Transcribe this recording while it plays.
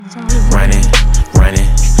running, running.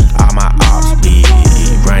 All my ops be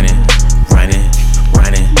running, running,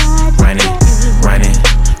 running, running, running,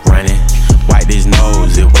 running. Wipe his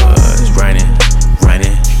nose, it was running,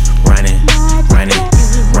 running, running, running,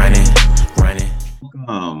 running, running.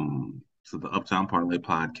 Welcome to the Uptown Parlay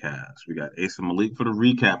podcast. We got Ace and Malik for the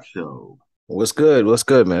recap show. What's good? What's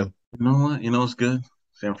good, man? You know what? You know what's good?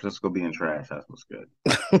 San Francisco being trash. That's what's good.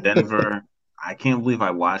 Denver. I can't believe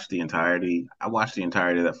I watched the entirety. I watched the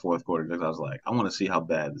entirety of that fourth quarter because I was like, I want to see how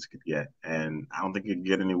bad this could get, and I don't think it could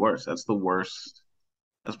get any worse. That's the worst.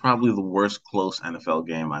 That's probably the worst close NFL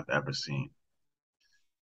game I've ever seen.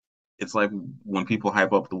 It's like when people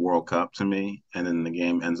hype up the World Cup to me, and then the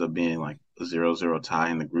game ends up being like a 0-0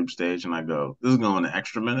 tie in the group stage, and I go, "This is going to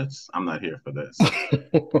extra minutes. I'm not here for this."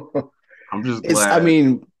 I'm just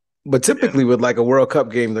glad. But typically with like a World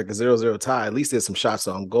Cup game, like a 0-0 tie, at least there's some shots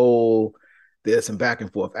on goal. There's some back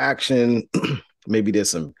and forth action. Maybe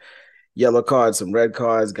there's some yellow cards, some red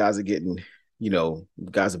cards. Guys are getting,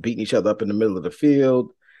 guys are beating each other up in the middle of the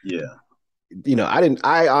field. Yeah.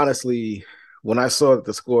 I honestly, when I saw that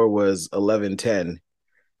the score was 11-10,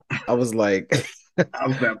 I was like,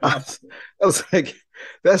 How's that possible? I was like,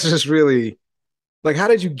 that's just really like, how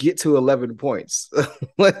did you get to 11 points?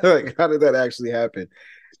 Like, how did that actually happen?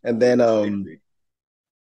 And then of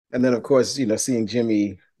course, seeing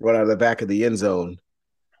Jimmy run out of the back of the end zone,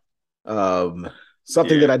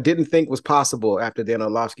 something that I didn't think was possible after Dan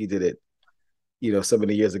Orlovsky did it, so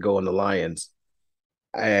many years ago in the Lions.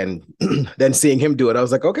 And then seeing him do it, I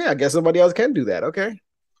was like, okay, I guess somebody else can do that. Okay.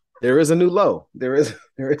 There is a new low. There is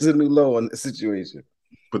a new low on the situation.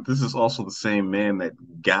 But this is also the same man that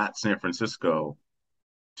got San Francisco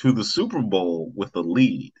to the Super Bowl with a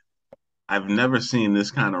lead. I've never seen this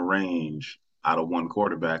kind of range out of one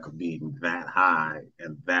quarterback of being that high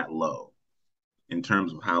and that low in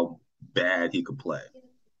terms of how bad he could play.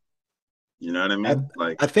 You know what I mean?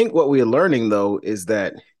 I think what we're learning though is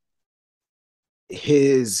that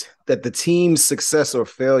the team's success or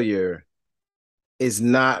failure is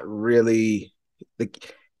not really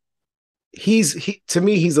like to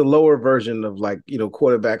me he's a lower version of like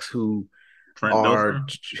quarterbacks who are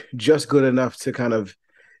just good enough to kind of,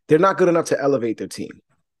 they're not good enough to elevate their team.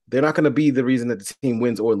 They're not going to be the reason that the team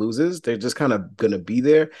wins or loses. They're just kind of going to be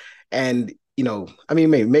there. And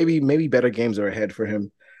maybe better games are ahead for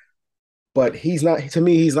him, but he's not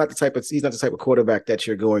the type of quarterback that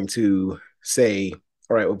you're going to say,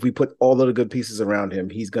 all right, if we put all of the good pieces around him,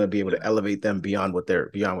 he's going to be able to elevate them beyond what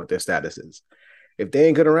their status is. If they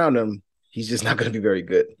ain't good around him, he's just not going to be very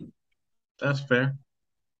good. That's fair.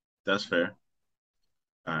 All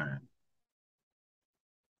right.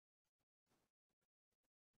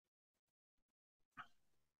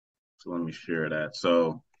 So let me share that.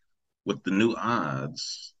 So with the new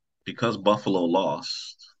odds, because Buffalo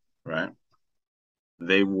lost, right?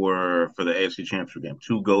 They were for the AFC Championship game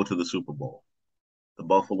to go to the Super Bowl. The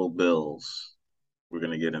Buffalo Bills, we're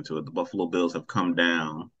going to get into it. The Buffalo Bills have come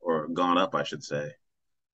down, or gone up, I should say,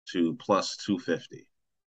 to plus 250.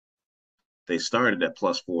 They started at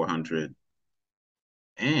plus 400.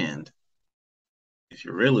 And if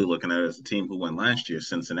you're really looking at it as a team who won last year,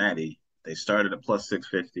 Cincinnati, they started at plus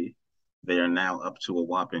 650. They are now up to a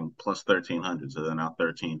whopping plus 1,300. So they're now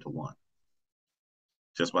 13-1.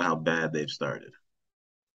 Just by how bad they've started.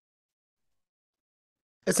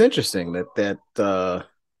 It's interesting that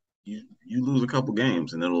you lose a couple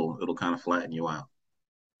games and it'll kind of flatten you out.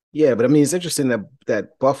 Yeah, but I mean, it's interesting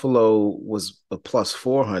that Buffalo was a plus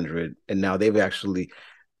 400, and now their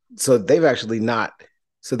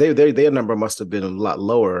number must have been a lot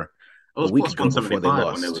lower a week ago before they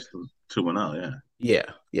lost. When they was 2-0, yeah.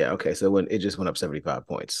 Okay, so when it just went up 75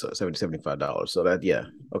 points, so $75. So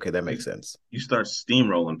that makes sense. You start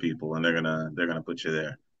steamrolling people, and they're gonna put you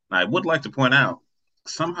there. Now, I would like to point out,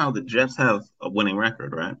 somehow the Jets have a winning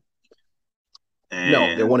record, right? And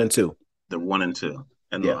no, they're 1-2. They're 1-2,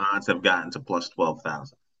 and the odds have gotten to plus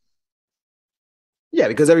 12,000. Yeah,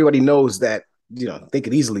 because everybody knows that they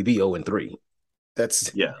could easily be 0-3.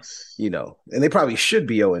 That's yes, and they probably should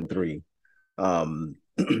be 0-3,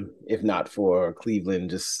 if not for Cleveland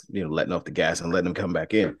just letting off the gas and letting them come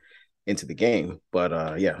back into the game. But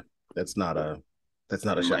that's not a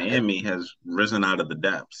shot. Miami has risen out of the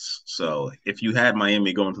depths. So if you had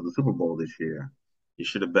Miami going to the Super Bowl this year, you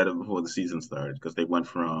should have bet it before the season started, because they went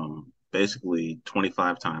from basically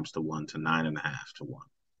 25 times to 1 to 9.5 to 1,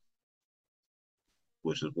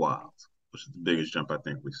 which is wild, which is the biggest jump I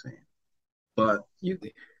think we've seen. But you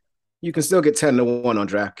can still get 10-1 on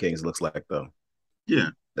DraftKings, looks like, though. Yeah.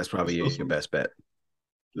 That's probably your best bet.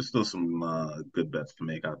 There's still some good bets to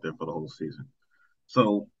make out there for the whole season.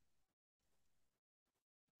 So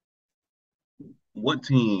What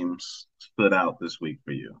teams stood out this week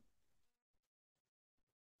for you?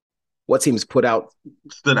 What teams put out?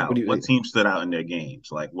 Stood What out. do What you? teams stood out in their games?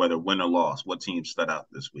 Like whether win or loss, what teams stood out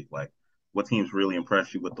this week? Like what teams really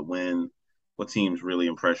impressed you with the win? What teams really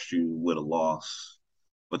impressed you with a loss?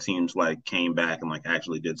 What teams like came back and like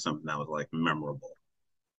actually did something that was like memorable?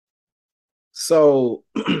 So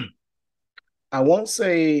I won't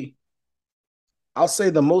say. I'll say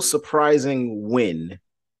the most surprising win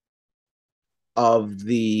of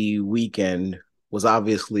the weekend was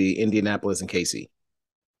obviously Indianapolis and KC.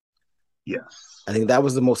 Yes. I think that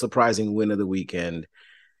was the most surprising win of the weekend.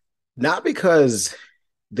 Not because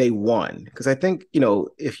they won, because I think,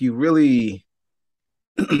 if you really,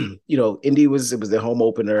 Indy was, it was their home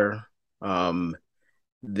opener.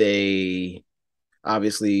 They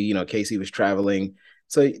obviously, KC was traveling.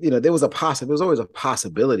 So, there was there was always a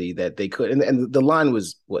possibility that they could, and the line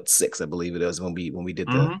was what, 6, I believe it was when we did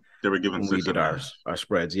Mm-hmm. They were given six and a our half.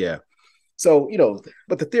 spreads. Yeah. So,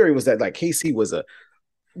 but the theory was that like KC was a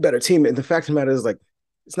better team. And the fact of the matter is, like,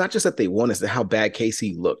 it's not just that they won, it's that how bad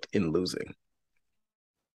KC looked in losing.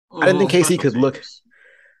 Oh, I it was didn't all think KC special could look teams.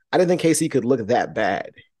 I didn't think KC could look that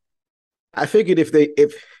bad. I figured if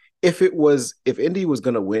Indy was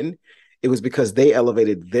gonna win, it was because they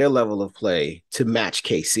elevated their level of play to match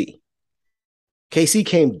KC. KC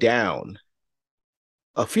came down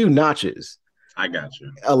a few notches, I got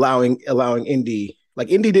you. allowing Indy, like,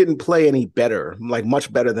 Indy didn't play any better, like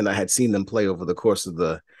much better than I had seen them play over the course of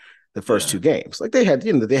the first Yeah. two games. Like, they had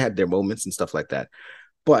their moments and stuff like that.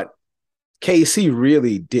 But KC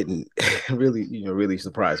really didn't really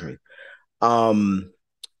surprise me. Um,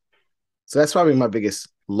 so that's probably my biggest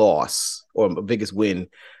loss or my biggest win.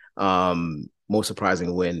 Most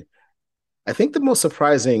surprising win. I think the most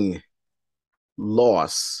surprising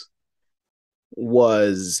loss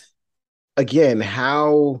was, again,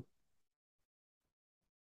 how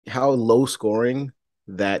low scoring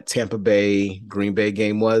that Tampa Bay Green Bay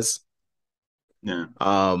game was. Yeah.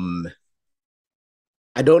 Um,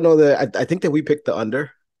 I don't know that I think that we picked the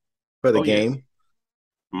under for the Oh yeah. game,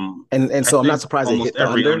 Mm, and I so I'm not think surprised it almost hit the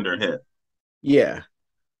every under. under hit. Yeah,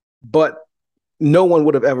 but no one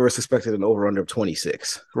would have ever suspected an over under of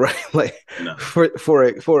 26, right? Like, No.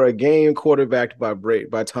 for a game quarterbacked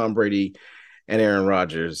by Tom Brady and Aaron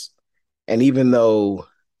Rodgers, and even though,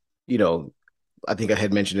 you know I think I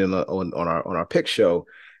had mentioned on our pick show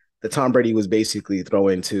that Tom Brady was basically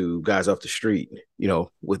throwing to guys off the street,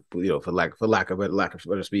 with, for lack of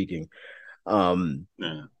better speaking. Um,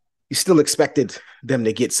 Yeah. you still expected them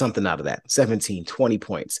to get something out of that 17, 20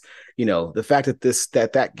 points. The fact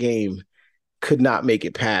that game could not make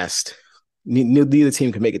it past, neither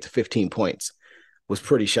team could make it to 15 points, was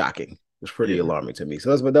pretty shocking. It was pretty Yeah. alarming to me.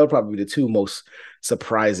 So that would probably be the two most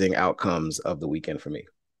surprising outcomes of the weekend for me.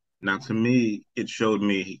 Now, to me, it showed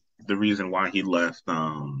me the reason why he left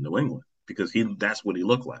New England because that's what he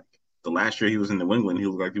looked like. The last year he was in New England, he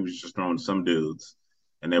looked like he was just throwing some dudes,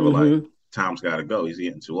 and they were like, Mm-hmm. "Tom's got to go. He's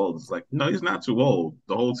getting too old." It's like, no, he's not too old.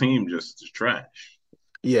 The whole team just is trash.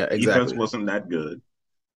 Yeah, Defense exactly. wasn't that good,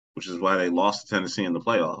 which is why they lost to Tennessee in the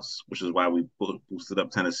playoffs. Which is why we boosted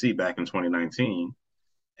up Tennessee back in 2019,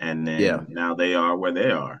 and Yeah. then now they are where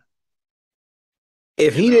they are.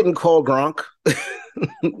 If You he know, didn't call Gronk,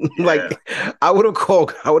 yeah. like, I would have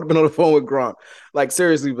been on the phone with Gronk. Like,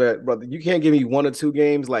 seriously, brother, you can't give me 1 or 2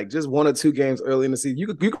 games, like just 1 or 2 games early in the season. You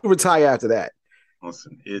could retire after that.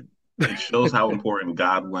 Listen, it shows how important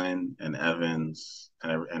Godwin and Evans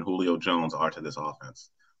and Julio Jones are to this offense.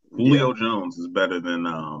 Yeah, Julio Jones is better than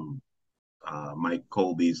Mike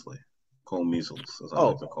Cole Beasley, Cole Measles, as I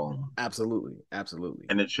like oh, to call him. absolutely, absolutely,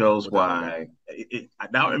 And it shows without a doubt. why I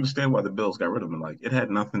now understand why the Bills got rid of him. Like it had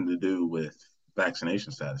nothing to do with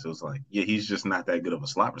vaccination status. It was like, yeah, he's just not that good of a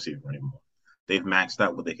slot receiver anymore. They've maxed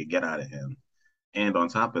out what they could get out of him. And on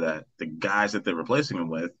top of that, the guys that they're replacing him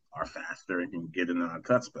with are faster and can get in and out of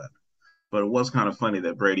cuts better. But it was kind of funny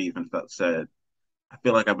that Brady even said, I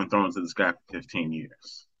feel like I've been throwing to this guy for 15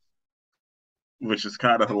 years, which is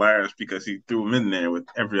kind of hilarious because he threw him in there with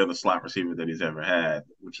every other slot receiver that he's ever had,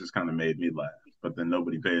 which has kind of made me laugh. But then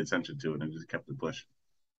nobody paid attention to it and just kept it pushing.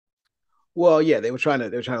 Well, yeah, they were trying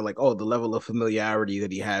to, like, oh, the level of familiarity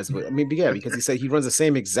that he has. But I mean, yeah, because he said he runs the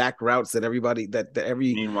same exact routes that everybody that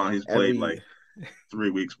Meanwhile, he's played every like 3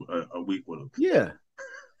 weeks a week with him. yeah,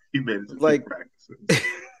 He made it to two like practices.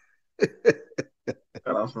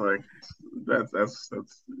 And I was like,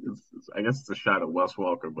 I guess it's a shot at Wes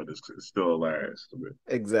Walker, but it's still hilarious to me.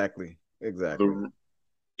 exactly. The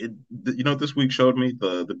it you know what this week showed me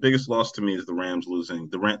the biggest loss to me is the Rams losing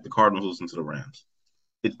the Cardinals losing to the Rams.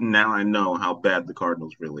 Now I know how bad the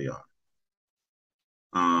Cardinals really are.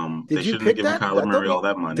 They Did you shouldn't be pick giving that? Kyler I thought Murray all we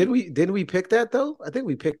that money. didn't we pick that though? I think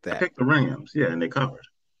we picked I that. picked the Rams, yeah, and they covered.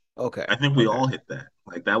 Okay. I think we Okay. all hit that.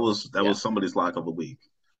 Like that was Yeah. somebody's lock of the week.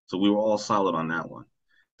 So we were all solid on that one.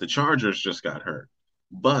 The Chargers just got hurt,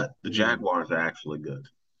 but the Mm, Jaguars are actually good.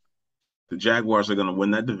 The Jaguars are going to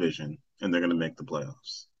win that division and they're going to make the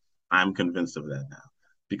playoffs. I'm convinced of that now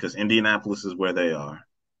because Indianapolis is where they are.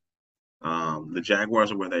 The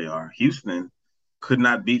Jaguars are where they are. Houston could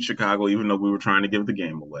not beat Chicago, even though we were trying to give the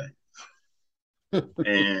game away.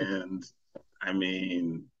 And I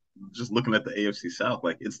mean, just looking at the AFC South,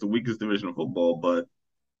 like it's the weakest division of football, but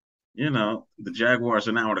the Jaguars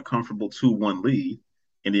are now at a comfortable 2-1 lead.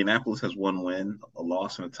 Indianapolis has one win, a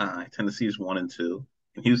loss, and a tie. Tennessee is 1-2,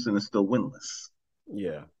 and Houston is still winless.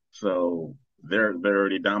 yeah. So they're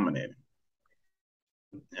already dominating.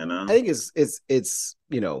 I think it's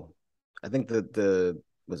I think the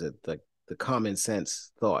was it like the common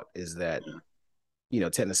sense thought is that Yeah.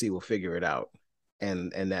 Tennessee will figure it out,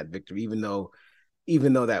 and that victory, even though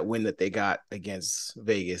that win that they got against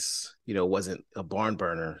Vegas, wasn't a barn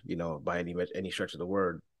burner, by any stretch of the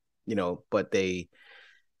word, but they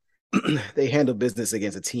they handled business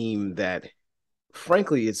against a team that,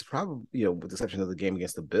 frankly, it's probably with the exception of the game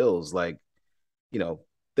against the Bills, like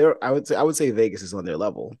they're I would say Vegas is on their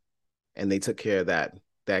level, and they took care of that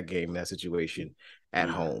game, that situation at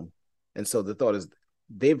Yeah. home, and so the thought is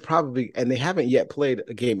they haven't yet played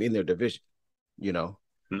a game in their division, you know,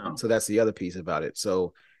 No. so that's the other piece about it.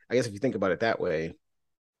 So I guess if you think about it that way,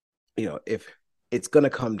 if it's going to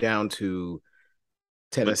come down to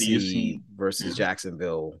But do you Tennessee see versus yeah,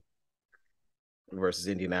 Jacksonville versus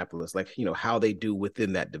Indianapolis, like, how they do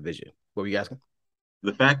within that division. What were you asking?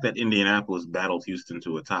 the fact that Indianapolis battled Houston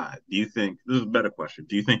to a tie? Do you think this is a better question?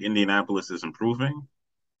 Do you think Indianapolis is improving,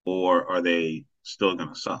 or are they still going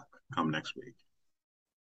to suck come next week?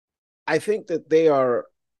 I think that they are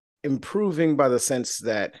improving by the sense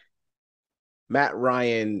that Matt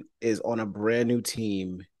Ryan is on a brand new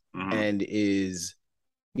team Mm-hmm. and is,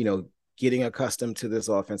 getting accustomed to this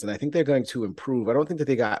offense. And I think they're going to improve. I don't think that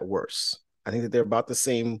they got worse. I think that they're about the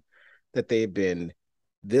same that they've been.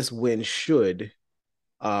 This win should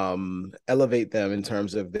elevate them in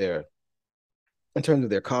terms of their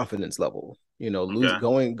confidence level. Okay.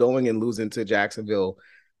 Going and losing to Jacksonville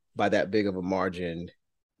by that big of a margin,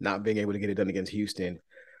 not being able to get it done against Houston,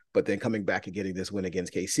 but then coming back and getting this win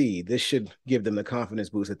against KC. This should give them the confidence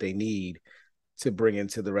boost that they need to bring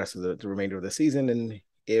into the rest of the remainder of the season. And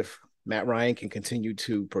if Matt Ryan can continue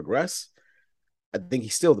to progress, I think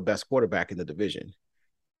he's still the best quarterback in the division,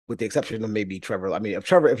 with the exception of maybe Trevor. I mean,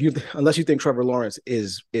 unless you think Trevor Lawrence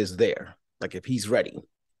is there, like if he's ready,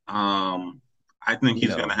 I think you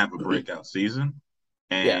he's going know, to have a breakout season,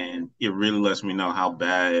 yeah, and it really lets me know how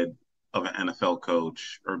bad of an NFL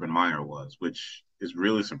coach Urban Meyer was, which is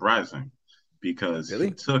really surprising because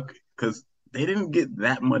really, they didn't get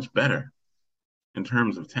that much better in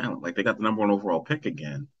terms of talent. Like they got the number one overall pick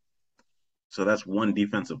again, so that's one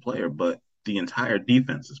defensive player, but the entire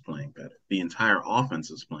defense is playing better. The entire offense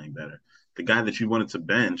is playing better. The guy that you wanted to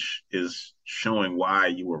bench is showing why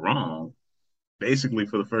you were wrong. Basically,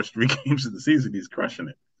 for the first three games of the season, he's crushing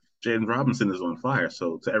it. Jaden Robinson is on fire.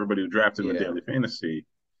 So to everybody who drafted him in yeah, daily fantasy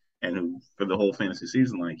and who for the whole fantasy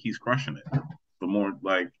season, like he's crushing it. But more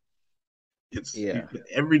like it's yeah.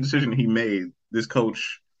 every decision he made, this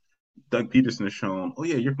coach Doug Peterson has shown, oh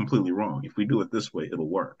yeah, you're completely wrong. If we do it this way, it'll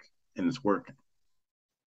work, and it's working.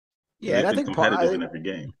 And Yeah, and they've I been think part competitive in every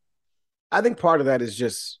game. I think part of that is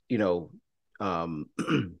just um,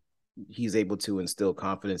 he's able to instill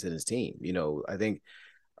confidence in his team. I think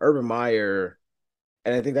Urban Meyer,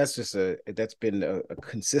 and I think that's been a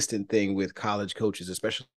consistent thing with college coaches,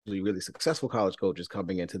 especially really successful college coaches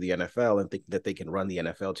coming into the NFL and think that they can run the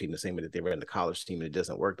NFL team the same way that they ran the college team, and it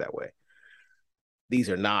doesn't work that way. These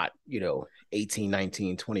are not 18,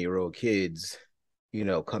 19, 20-year-old kids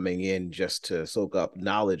coming in just to soak up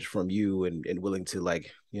knowledge from you, and willing to, like,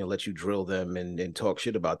 let you drill them and talk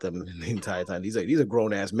shit about them the entire time. These are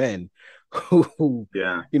grown ass men who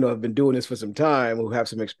Yeah, have been doing this for some time, who have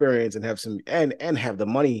some experience and have some and have the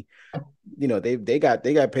money. They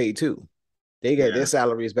got paid too. Their yeah,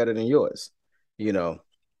 salary is better than yours, you know,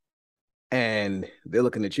 and they're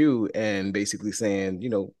looking at you and basically saying,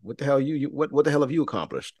 what the hell what the hell have you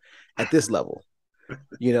accomplished at this level?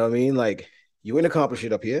 You know what I mean? Like, you ain't accomplished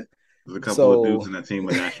it up here. there's a couple of dudes So, in that team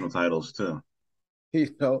with national titles too.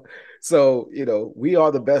 you know, we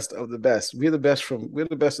are the best of the best. We're the best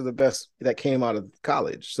of the best that came out of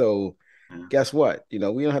college. So Yeah, guess what? We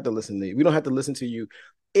don't have to listen to you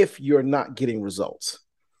if you're not getting results.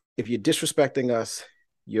 If you're disrespecting us,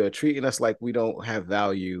 you're treating us like we don't have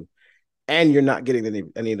value, and you're not getting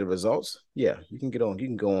any of the results, yeah, you can get on. You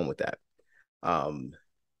can go on with that.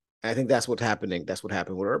 I think that's what's happening. That's what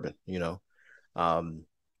happened with Urban, you know.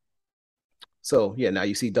 So yeah, now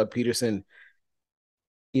you see Doug Peterson,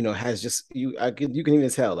 you know, has just you can even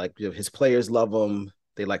tell like his players love him.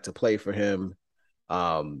 They like to play for him.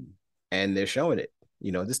 And they're showing it.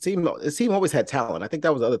 You know, this team always had talent. I think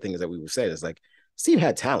that was the other thing is that we were saying is like this team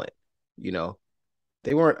had talent, you know.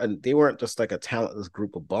 They weren't just like a talentless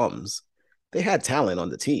group of bums. They had talent on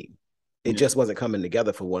the team. It just wasn't coming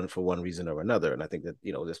together for one reason or another. And I think that,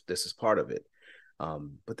 you know, this is part of it.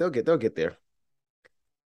 But they'll get there.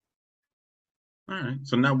 All right.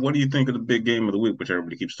 So now, what do you think of the big game of the week, which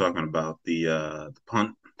everybody keeps talking about? The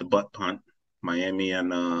butt punt, Miami and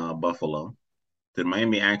Buffalo. Did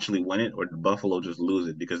Miami actually win it, or did Buffalo just lose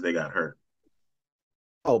it because they got hurt?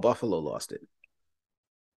 Oh, Buffalo lost it.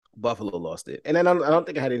 Buffalo lost it, and then I don't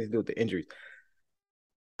think it had anything to do with the injuries.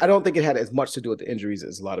 I don't think it had as much to do with the injuries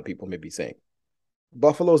as a lot of people may be saying.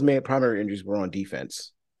 Buffalo's main primary injuries were on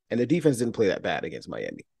defense, and the defense didn't play that bad against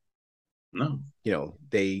Miami. No, you know,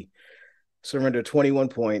 they surrendered 21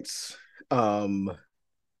 points, and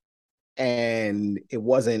it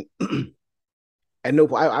wasn't. And no,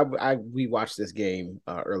 we watched this game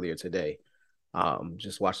earlier today.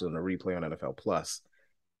 Just watched it on a replay on NFL Plus,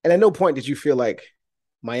 and at no point did you feel like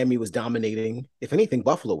Miami was dominating. If anything,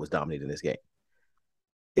 Buffalo was dominating this game.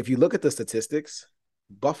 If you look at the statistics,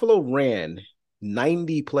 Buffalo ran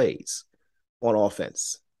 90 plays on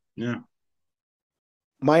offense. Yeah.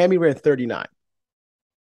 Miami ran 39.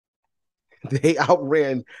 They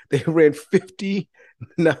ran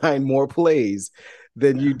 59 more plays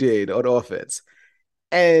than you did on offense.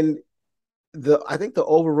 And I think the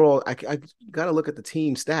overall, I got to look at the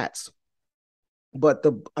team stats. But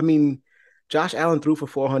Josh Allen threw for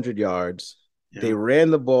 400 yards. Yeah. They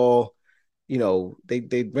ran the ball, you know,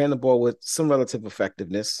 they ran the ball with some relative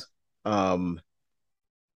effectiveness. And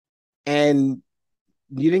you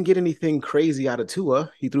didn't get anything crazy out of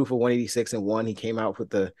Tua. He threw for 186 and 1. He came out with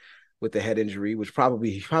the head injury, which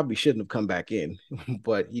he probably shouldn't have come back in,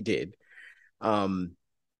 but he did.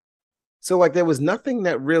 So like there was nothing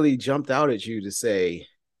that really jumped out at you to say,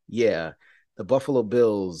 yeah, the Buffalo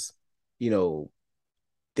Bills, you know,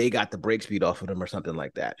 they got the break speed off of them or something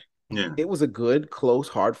like that. Yeah. It was a good, close,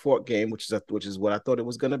 hard-fought game, which is what I thought it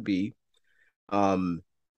was going to be.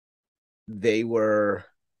 They were,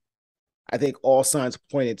 I think all signs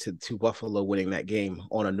pointed to Buffalo winning that game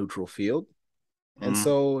on a neutral field. And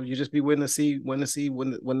so you just be waiting to see when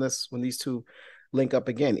these two link up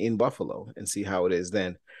again in Buffalo and see how it is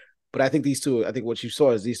then. But I think what you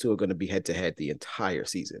saw is these two are going to be head to head the entire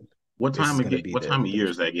season. What time of year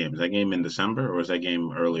is that game? Is that game in December or is that game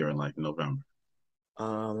earlier in like November?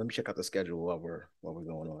 Let me check out the schedule while we're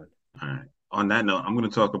going on. All right. On that note, I'm going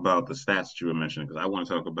to talk about the stats that you were mentioning because I want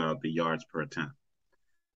to talk about the yards per attempt.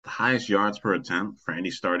 The highest yards per attempt for any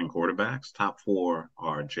starting quarterbacks, top four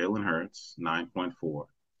are Jalen Hurts, 9.4.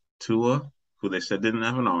 Tua, who they said didn't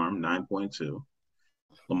have an arm, 9.2.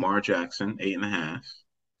 Lamar Jackson, 8.5.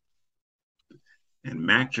 And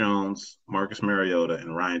Mac Jones, Marcus Mariota,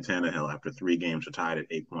 and Ryan Tannehill after 3 games are tied at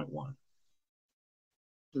 8.1.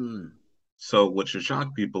 So what should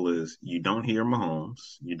shock people is you don't hear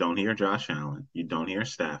Mahomes, you don't hear Josh Allen, you don't hear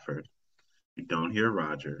Stafford, you don't hear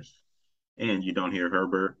Rodgers, and you don't hear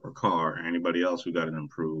Herbert or Carr or anybody else who got an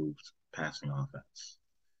improved passing offense.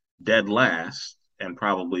 Dead last, and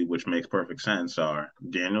probably which makes perfect sense, are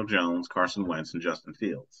Daniel Jones, Carson Wentz, and Justin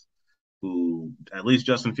Fields. Who, at least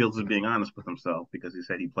Justin Fields is being honest with himself because he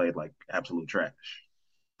said he played like absolute trash.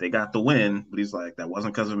 They got the win, but he's like, that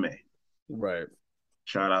wasn't because of me. Right.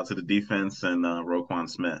 Shout out to the defense and Roquan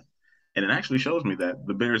Smith. And it actually shows me that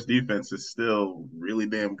the Bears defense is still really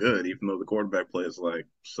damn good, even though the quarterback play is like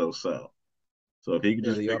so-so. So if he could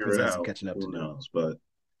just figure it out, who knows? But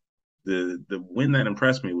the win that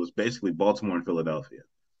impressed me was basically Baltimore and Philadelphia.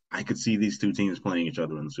 I could see these two teams playing each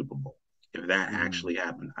other in the Super Bowl. If that actually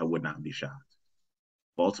happened, I would not be shocked.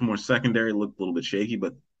 Baltimore's secondary looked a little bit shaky,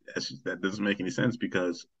 but that doesn't make any sense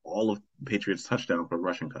because all of Patriots' touchdowns were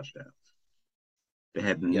rushing touchdowns. They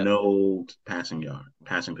had no passing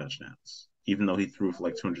touchdowns, even though he threw for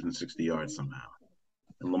like 260 yards somehow.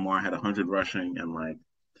 And Lamar had 100 rushing and like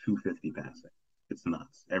 250 passing. It's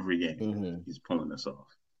nuts. Every game he's pulling this off.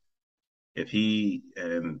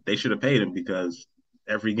 And they should have paid him because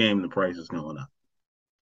every game the price is going up.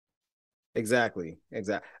 Exactly.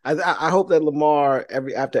 I hope that Lamar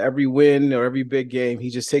after every win or every big game, he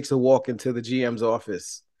just takes a walk into the GM's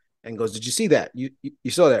office and goes, "Did you see that? You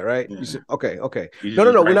saw that, right?" Yeah. You said, okay.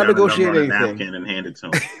 No. We're not negotiating anything. And hand it to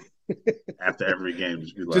him. after every game.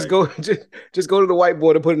 Just be Just like, go, just go to the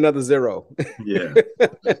whiteboard and put another zero, yeah,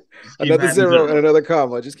 just keep another adding zero, and zeros. another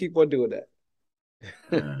comma. Just keep on doing Yeah.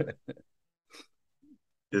 that.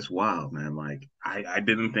 It's wild, man. Like I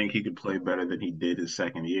didn't think he could play better than he did his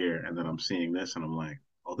second year, and then I'm seeing this, and I'm like,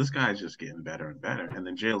 oh, this guy's just getting better and better. And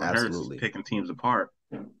then Jalen Hurts is Absolutely. picking teams apart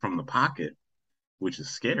from the pocket, which is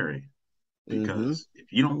scary Mm-hmm. because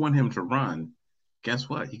if you don't want him to run, guess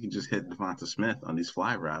what? He can just hit Devonta Smith on these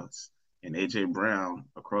fly routes and AJ Brown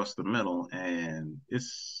across the middle, and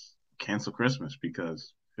it's cancel Christmas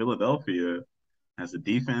because Philadelphia has a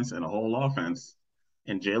defense and a whole offense,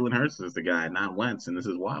 and Jalen Hurts is the guy, not Wentz, and this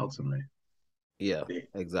is wild to me. Yeah, They,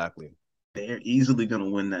 exactly. they're easily going to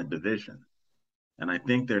win that division, and I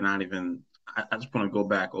think they're not even. I just want to go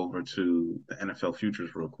back over to the NFL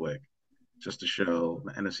futures real quick, just to show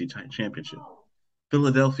the NFC Championship.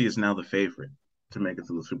 Philadelphia is now the favorite to make it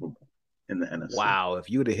to the Super Bowl in the NFC. Wow, if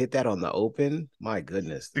you would have hit that on the open, my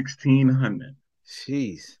goodness. 1,600.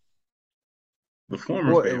 Jeez. The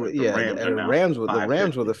former Well, favorite, the yeah, Rams, are the now Rams were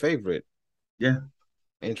the 550. favorite. Yeah.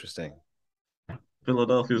 Interesting.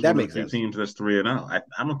 Philadelphia is That one of the makes few sense. teams that's 3-0.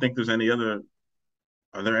 I don't think there's any other.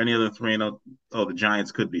 Are there any other 3-0? Oh, the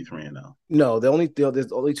Giants could be 3-0. No, there's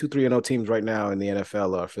only two 3-0 teams right now in the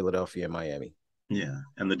NFL are Philadelphia and Miami. Yeah,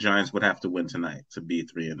 and the Giants would have to win tonight to be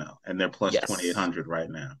 3-0, and they're plus Yes. 2,800 right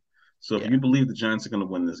now. So if Yeah. you believe the Giants are going to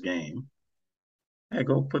win this game, hey,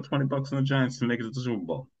 go put $20 on the Giants to make it to the Super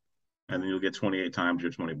Bowl, and then you'll get 28 times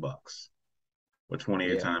your $20, or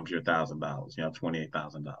 28 Yeah. times your $1,000. You have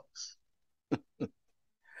 $28,000.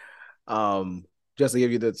 Just to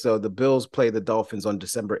give you the Bills play the Dolphins on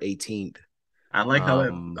December 18th. I like how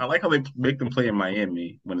they make them play in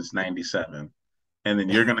Miami when it's 97, and then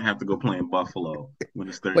you're gonna have to go play in Buffalo when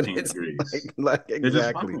it's When 13 it's degrees. like They're just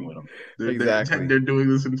exactly. fucking with them. Exactly. They're doing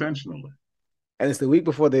this intentionally. And it's the week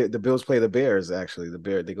before the Bills play the Bears, actually.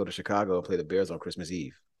 They go to Chicago and play the Bears on Christmas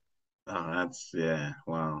Eve. Oh, that's yeah.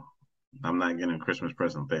 Well, I'm not getting a Christmas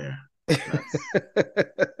present there.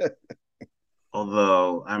 That's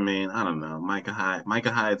although I mean I don't know. Micah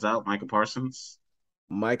Hyde's out. Micah Parsons.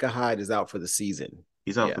 Micah Hyde is out for the season.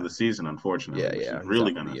 He's out for Yeah. the season, unfortunately, Yeah, which is yeah. He's really out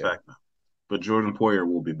for going to the year. affect them. But Jordan Poyer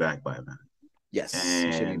will be back by then. Yes,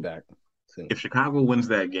 he should be And back soon. if Chicago wins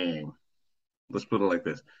that game, let's put it like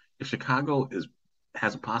this: if Chicago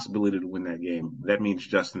has a possibility to win that game, that means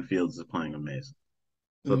Justin Fields is playing amazing.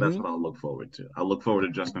 So that's Mm-hmm. what I'll look forward to. I'll look forward to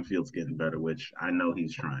Justin Fields getting better, which I know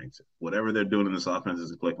he's trying to. Whatever they're doing in this offense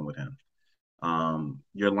is clicking with him.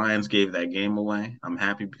 Your Lions gave that game away. I'm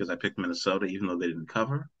happy because I picked Minnesota, even though they didn't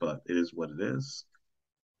cover, but it is what it is.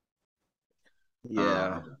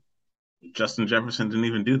 Yeah. Um, Justin Jefferson didn't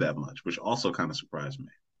even do that much, which also kind of surprised me.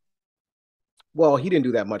 Well, he didn't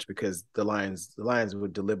do that much because the Lions were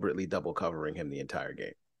deliberately double covering him the entire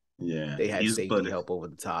game. Yeah, They had but safety help over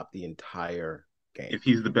the top the entire game. if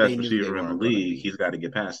he's the They best knew they receiver in the weren't going to league, be. he's got to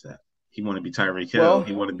get past that. He want to be Tyreek Hill. Well,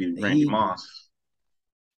 He want to be Randy he Moss.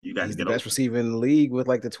 You got to he's the get best open. receiver in the league with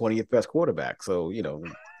like the 20th best quarterback. So, you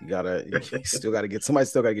still gotta get somebody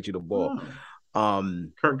still gotta get you the ball. Oh,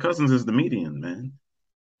 Um Kirk Cousins is the median, man.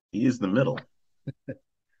 He is the middle.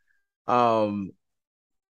 um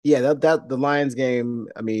yeah, that the Lions game,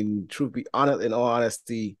 I mean, truth be honest, in all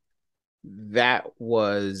honesty, that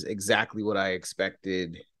was exactly what I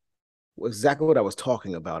expected, exactly what I was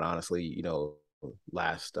talking about, honestly,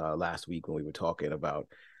 last week when we were talking about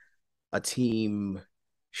a team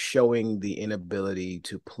showing the inability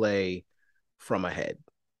to play from ahead,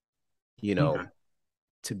 you Okay. know,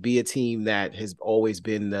 to be a team that has always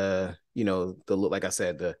been like I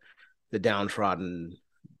said, the downtrodden,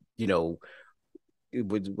 you know,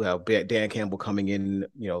 Dan Campbell coming in,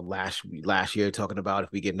 last year talking about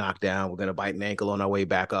if we get knocked down, we're gonna bite an ankle on our way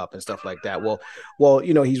back up and stuff like that. Well,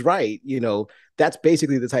 he's right. That's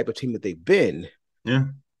basically the type of team that they've been. Yeah.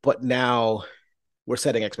 But now we're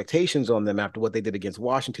setting expectations on them after what they did against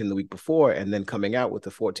Washington the week before, and then coming out with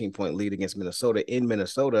a 14-point lead against Minnesota in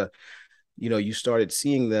Minnesota. You started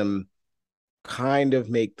seeing them kind of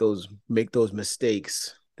make those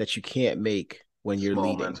mistakes that you can't make when you're Small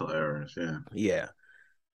leading. mental errors. Yeah. Yeah.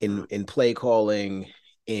 In play calling,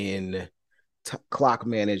 in clock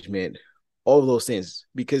management, all of those things.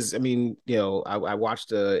 Because I mean, I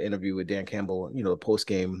watched an interview with Dan Campbell, a post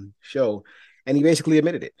game show, and he basically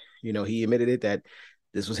admitted it. He admitted it that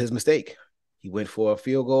this was his mistake. He went for a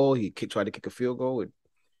field goal. He tried to kick a field goal with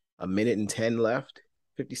a minute and 10 left,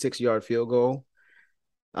 56-yard field goal,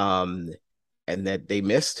 and that they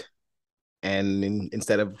missed. And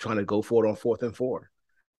instead of trying to go for it on 4th and 4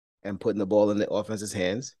 and putting the ball in the offense's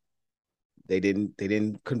hands, they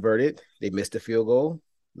didn't convert it. They missed the field goal.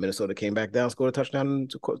 Minnesota came back down, scored a touchdown, and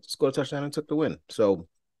took the win. So,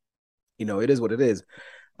 it is what it is.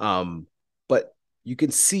 But you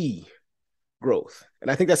can see growth,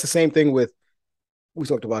 and I think that's the same thing with. We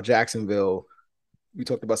talked about Jacksonville. We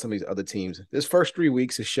talked about some of these other teams. This first 3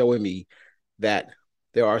 weeks is showing me that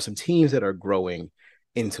there are some teams that are growing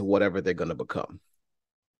into whatever they're going to become.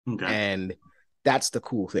 Okay. And that's the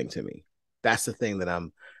cool thing to me. That's the thing that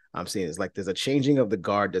I'm seeing. It's like there's a changing of the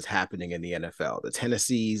guard that's happening in the NFL. The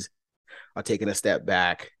Tennessees are taking a step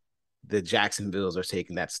back. The Jacksonvilles are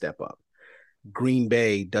taking that step up. Green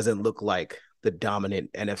Bay doesn't look like the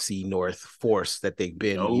dominant NFC North force that they've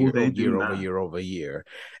been No, they do year over not. year over year.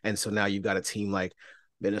 And so now you've got a team like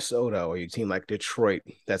Minnesota or your team like Detroit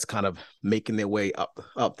that's kind of making their way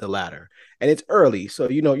up the ladder. And it's early, so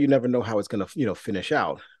you never know how it's going to finish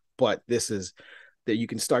out. But this is that you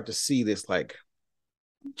can start to see this like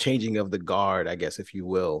changing of the guard, I guess, if you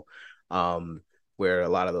will, where a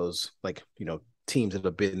lot of those like teams that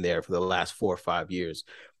have been there for the last 4 or 5 years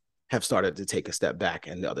have started to take a step back,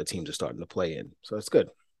 and the other teams are starting to play in. So it's good.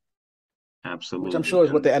 Absolutely. Which I'm sure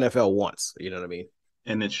is what the NFL wants. You know what I mean?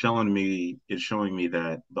 And it's showing me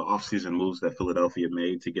that the offseason moves that Philadelphia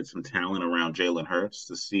made to get some talent around Jalen Hurts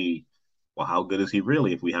to see, well, how good is he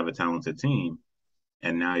really if we have a talented team?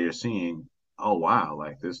 And now you're seeing, oh wow,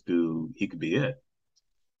 like this dude, he could be it.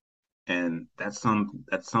 And that's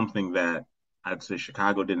something that I'd say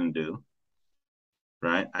Chicago didn't do,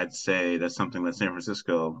 right? I'd say that's something that San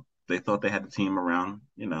Francisco, they thought they had the team around,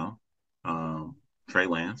 Trey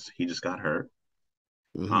Lance. He just got hurt.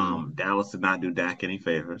 Mm-hmm. Dallas did not do Dak any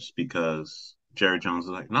favors because Jerry Jones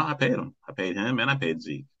was like, no, I paid him. I paid him and I paid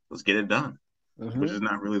Zeke. Let's get it done. Which Mm-hmm. is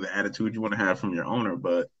not really the attitude you want to have from your owner,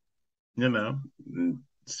 but you know,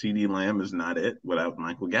 CD Lamb is not it without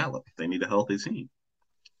Michael Gallup. They need a healthy team.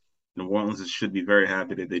 New Orleans should be very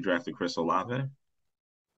happy that they drafted Chris Olave.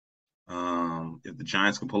 If the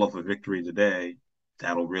Giants can pull off a victory today,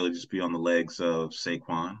 that'll really just be on the legs of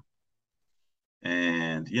Saquon.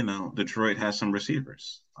 And, Detroit has some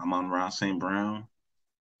receivers. Amon-Ra St. Brown,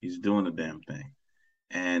 he's doing the damn thing.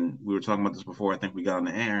 And we were talking about this before. I think we got on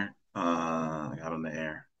the air.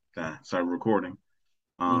 Started recording.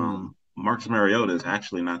 Mm-hmm. Marcus Mariota is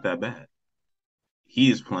actually not that bad. He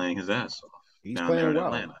is playing his ass off He's down there playing in well.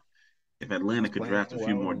 Atlanta. If Atlanta He's could playing draft a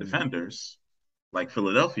few well. more defenders, like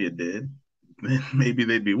Philadelphia did, then maybe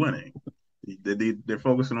they'd be winning. They're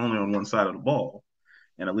focusing only on one side of the ball,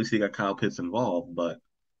 and at least they got Kyle Pitts involved. But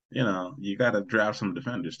you got to draft some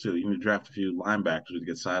defenders too. You need to draft a few linebackers to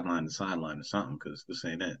get sideline to sideline or something because this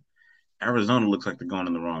ain't it. Arizona looks like they're going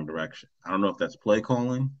in the wrong direction. I don't know if that's play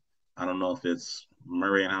calling. I don't know if it's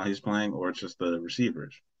Murray and how he's playing, or it's just the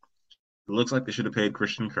receivers. It looks like they should have paid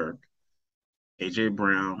Christian Kirk. AJ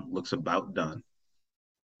Brown looks about done.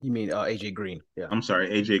 You mean AJ Green? Yeah. I'm sorry,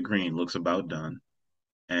 AJ Green looks about done.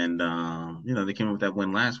 And they came up with that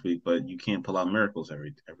win last week, but you can't pull out miracles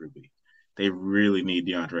every week. They really need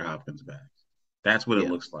DeAndre Hopkins back. That's what it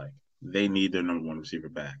looks like. They need their number one receiver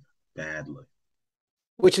back badly.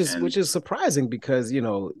 Which is surprising because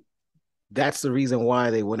that's the reason why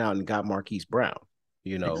they went out and got Marquise Brown.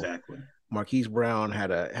 Exactly. Marquise Brown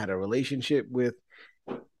had a relationship with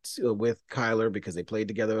Kyler because they played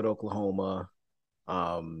together at Oklahoma.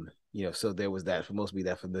 So there was that supposed to be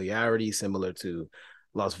that familiarity similar to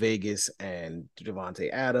Las Vegas and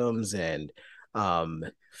Davante Adams and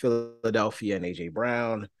Philadelphia and AJ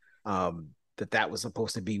Brown. That was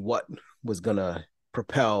supposed to be what was gonna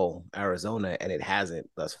propel Arizona, and it hasn't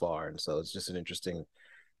thus far. And so it's just an interesting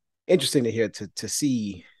to hear to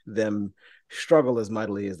see them struggle as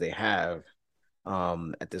mightily as they have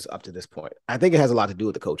up to this point. I think it has a lot to do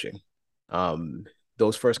with the coaching.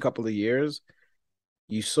 Those first couple of years,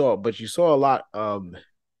 you saw a lot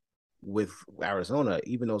with Arizona,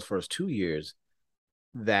 even those first 2 years,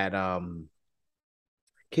 that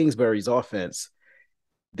Kingsbury's offense,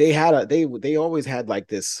 they always had like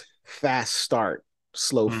this fast start,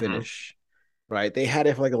 slow finish, right? They had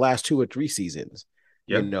it for like the last 2 or 3 seasons,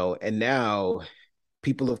 and now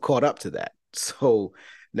people have caught up to that. So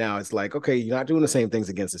now it's like, okay, you're not doing the same things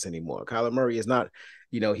against us anymore. Kyler Murray is not,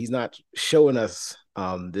 he's not showing us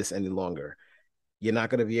this any longer. You're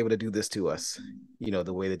not going to be able to do this to us,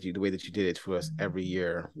 the way that you did it for us every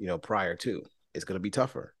year, prior to. It's going to be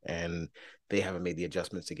tougher, and they haven't made the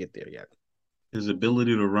adjustments to get there yet. His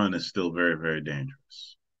ability to run is still very, very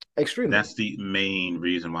dangerous. Extremely. That's the main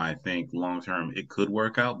reason why I think long term it could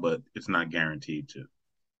work out, but it's not guaranteed to.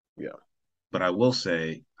 Yeah. But I will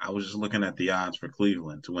say, I was just looking at the odds for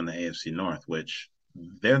Cleveland to win the AFC North, which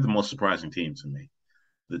they're the most surprising team to me.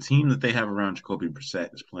 The team that they have around Jacoby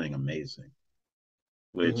Brissett is playing amazing,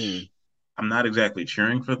 which I'm not exactly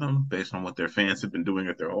cheering for them based on what their fans have been doing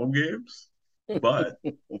at their home games. But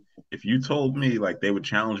if you told me like they would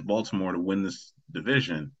challenge Baltimore to win this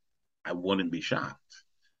division, I wouldn't be shocked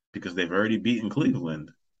because they've already beaten Cleveland.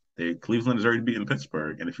 Cleveland has already beaten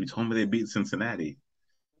Pittsburgh, and if you told me they beat Cincinnati,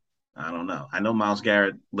 I don't know. I know Myles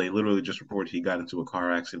Garrett. They literally just reported he got into a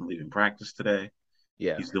car accident leaving practice today.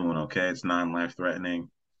 Yeah, He's doing okay. It's non-life threatening.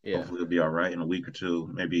 yeah. Hopefully he'll be all right in a week or two.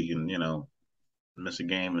 Maybe he can, miss a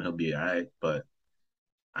game and he'll be all right. But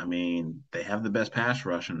I mean, they have the best pass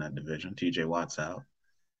rush in that division. TJ Watt's out.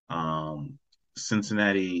 Um,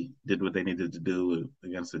 Cincinnati did what they needed to do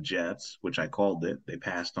against the Jets, which I called it. They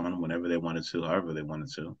passed on them whenever they wanted to, however they wanted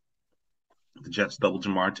to. The Jets doubled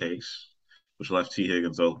Jamar Chase, which left T.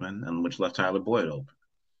 Higgins open and which left Tyler Boyd open.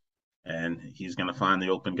 And he's going to find the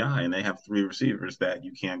open guy. And they have three receivers that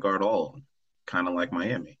you can't guard all of them, kind of like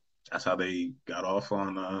Miami. That's how they got off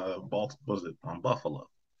on on Buffalo.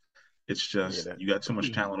 It's Yeah, just that, you got too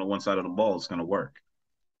much talent on one side of the ball. It's going to work.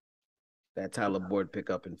 that Tyler Boyd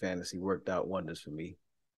pickup in fantasy worked out wonders for me.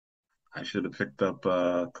 I should have picked up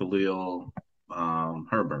Khalil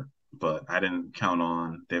Herbert, but I didn't count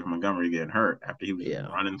on David Montgomery getting hurt after he was just Yeah.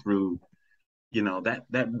 running through.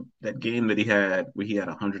 That game that he had where he had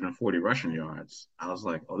 140 rushing yards. I was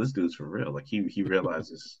like, oh, this dude's for real. Like he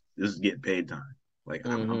realizes this is getting paid time. Like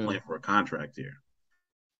I'm playing for a contract here.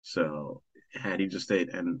 So had he just stayed,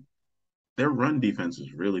 and their run defense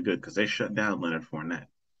is really good because they shut down Leonard Fournette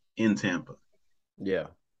in Tampa. Yeah.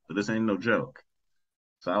 So this ain't no joke.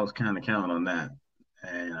 So I was kind of counting on that.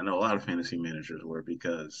 And I know a lot of fantasy managers were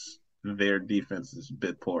because their defense is a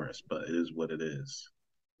bit porous, but it is what it is.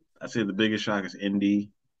 I say the biggest shock is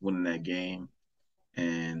Indy winning that game.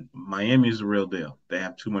 And Miami's the real deal. They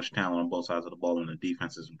have too much talent on both sides of the ball, and the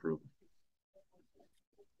defense is improving.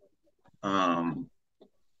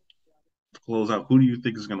 To close out, who do you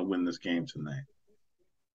think is going to win this game tonight?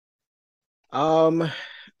 Um,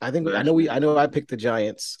 I know I picked the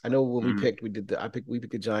Giants. I know when Mm-hmm. we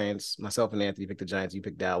picked the Giants. Myself and Anthony picked the Giants. You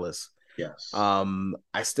picked Dallas. Yes.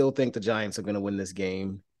 I still think the Giants are going to win this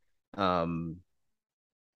game. Um,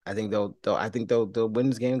 I think they'll win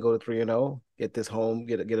this game, go to 3-0, get this home,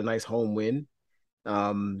 get a nice home win.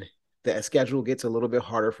 Um, the schedule gets a little bit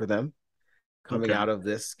harder for them coming Okay. out of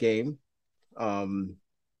this game. Um,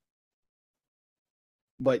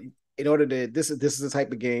 but in order to this is the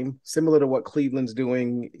type of game similar to what Cleveland's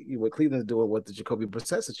doing with the Jacoby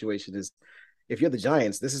Brissett situation is. If you're the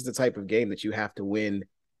Giants, this is the type of game that you have to win.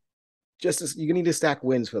 Just as you need to stack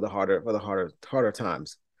wins for the harder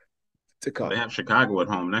times to Well, they come. have Chicago at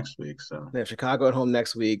home next week, so They have Chicago at home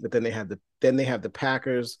next week, but then they have the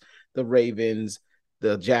Packers, the Ravens,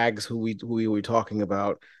 the Jags, who we were talking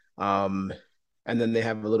about, and then they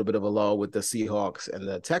have a little bit of a lull with the Seahawks and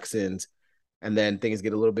the Texans, and then things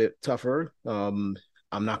get a little bit tougher.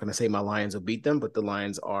 I'm not going to say my Lions will beat them, but the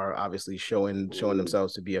Lions are obviously showing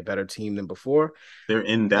themselves to be a better team than before, they're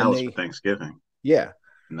in and Dallas for Thanksgiving. yeah,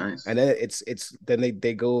 Nice. and then it's then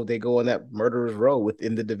they go on that murderer's row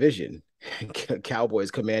within the division.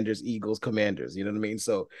 Cowboys, Commanders, Eagles, Commanders. You know what I mean?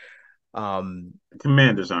 So, The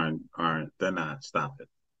Commanders aren't they're not. Stop it.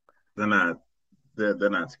 They're not. They're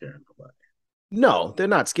not scaring nobody. no, they're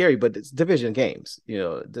not scary, but it's division games. You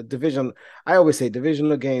know, the division. I always say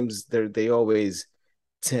divisional games. They always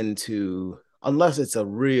tend to, unless it's a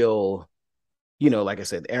real, like I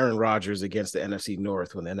said, Aaron Rodgers against the NFC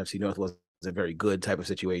North when the NFC North was a very good type of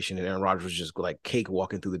situation, and Aaron Rodgers was just like cake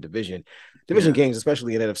walking through the division. Division Yeah. games,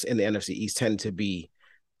 especially in the NFC East, tend to be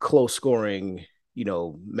close scoring,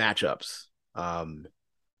 matchups.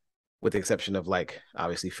 With the exception of like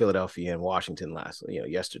obviously Philadelphia and Washington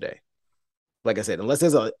yesterday. Like I said, unless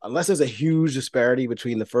there's a huge disparity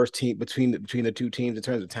between the first team between the two teams in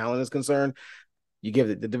terms of talent is concerned, you give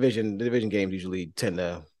the division games usually tend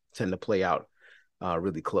to play out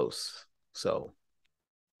really close. So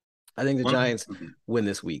I think the Giants win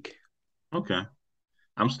this week. Okay.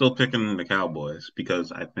 I'm still picking the Cowboys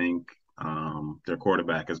because I think their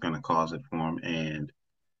quarterback is going to cause it for them. And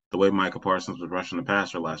the way Michael Parsons was rushing the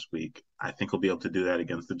passer last week, I think he'll be able to do that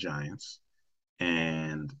against the Giants.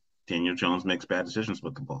 And Daniel Jones makes bad decisions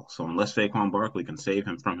with the ball. So unless Saquon Barkley can save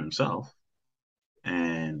him from himself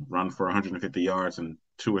and run for 150 yards and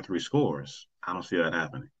 2 or 3 scores, I don't see that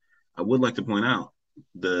happening. I would like to point out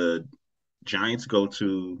the Giants go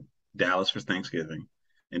to Dallas for Thanksgiving.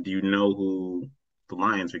 And do you know who the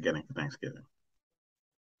Lions are getting for Thanksgiving?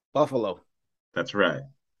 Buffalo. That's right.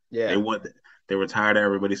 They Yeah. want they were tired of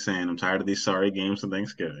everybody saying, I'm tired of these sorry games for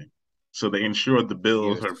Thanksgiving. So they ensured the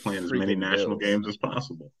Bills Here's are the playing as many freaking national Bills. games as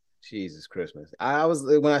possible. Jesus Christmas. I was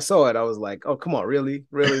when I saw it, I was like, "Oh, come on, really,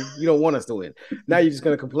 really? You don't want us to win? Now you're just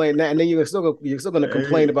gonna complain, and then you're still gonna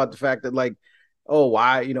complain Hey, about the fact that like, oh,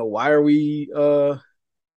 why are we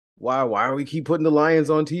why are we keep putting the Lions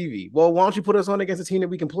on TV? Well, why don't you put us on against a team that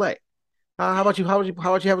we can play? How about you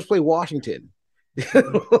have us play Washington?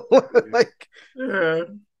 like yeah.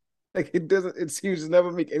 it seems to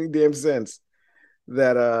never make any damn sense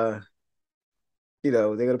that they're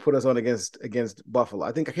gonna put us on against Buffalo.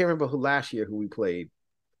 I can't remember who last year who we played.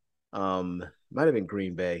 Might have been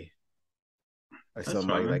Green Bay or That's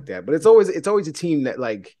somebody fine. like that. But it's always a team that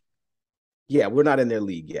like, yeah, we're not in their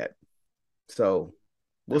league yet. So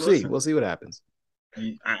we'll And see. listen, We'll see what happens.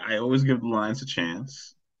 I always give the Lions a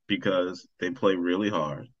chance because they play really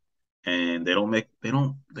hard and they don't make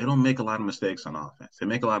a lot of mistakes on offense. They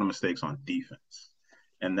make a lot of mistakes on defense,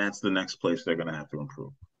 and that's the next place they're going to have to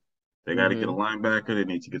improve. They got to get a Mm-hmm. linebacker. They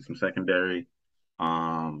need to get some secondary.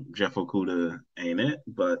 Jeff Okuda ain't it,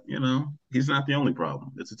 but he's not the only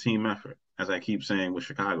problem. It's a team effort. As I keep saying with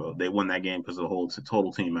Chicago, they won that game because of the whole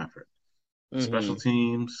total team effort. Special Mm-hmm.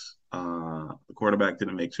 teams, the quarterback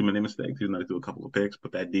didn't make too many mistakes. He only threw a couple of picks,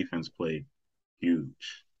 but that defense played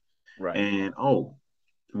huge. Right. And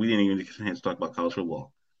we didn't even get a chance to talk about college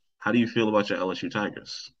football. How do you feel about your LSU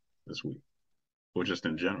Tigers this week, or just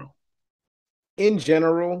in general? In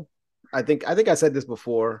general, I think I said this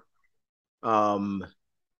before. Um,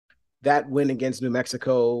 that win against New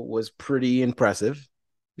Mexico was pretty impressive.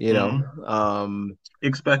 You know, Mm-hmm.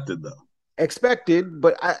 Expected though. expected,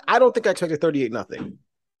 but I don't think I expected 38-0.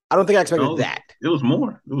 I don't think I expected No, that. it was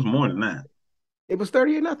more. It was more than that. It was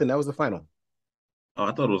 38-0. That was the final. Oh,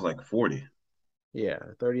 I thought it was like 40. Yeah,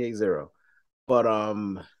 38-0. But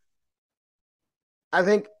I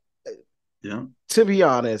think Yeah, to be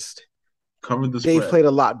honest, covered the they've spread. played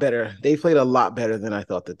a lot better. They played a lot better than I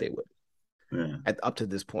thought that they would Yeah, up to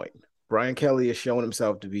this point. Brian Kelly has shown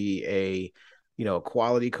himself to be a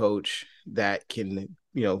quality coach that can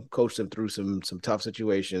coach them through some tough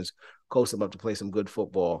situations, coach them up to play some good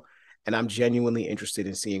football. And I'm genuinely interested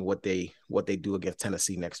in seeing what they do against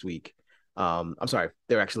Tennessee next week. I'm sorry,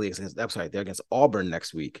 they're against Auburn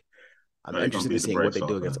next week. I'm they're gonna interested in beat the seeing what brakes they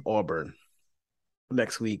do off against them. Auburn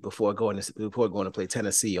next week before going to play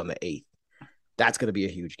Tennessee on the 8th. That's going to be a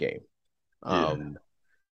huge game. Yeah. Um,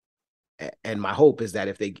 and my hope is that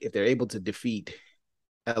if they're able to defeat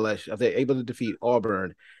LSU, if they're able to defeat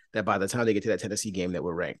Auburn, that by the time they get to that Tennessee game, that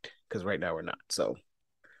we're ranked, because right now we're not. So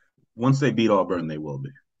Once they beat Auburn, they will be.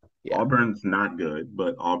 yeah. Auburn's not good,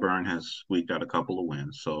 but Auburn has squeaked out a couple of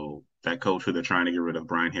wins. So that coach who they're trying to get rid of,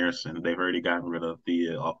 Brian Harrison, they've already gotten rid of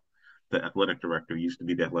the athletic director. Who used to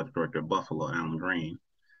be the athletic director of Buffalo, Alan Green.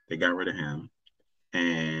 They got rid of him,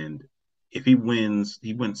 and if he went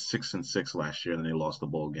 6-6 last year, and they lost the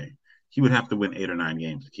bowl game. He would have to win 8 or 9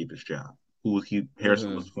 games to keep his job.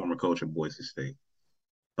 Harrison was Mm-hmm. the former coach of Boise State,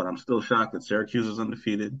 but I'm still shocked that Syracuse is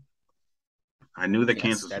undefeated. I knew that Yes,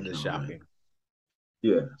 Kansas that was is going to win. shocking.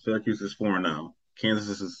 Yeah, Syracuse is 4-0.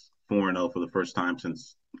 Kansas is 4-0 for the first time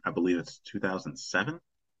since I believe it's 2007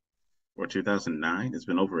 or 2009. It's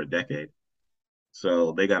been over a decade.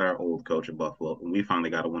 So they got our old coach at Buffalo, and we finally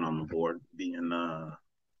got a win on the board, being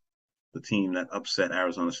the team that upset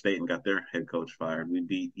Arizona State and got their head coach fired. We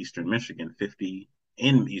beat Eastern Michigan 50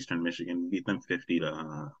 in Eastern Michigan. We beat them 50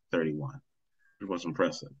 to 31, which was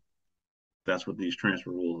impressive. That's what these transfer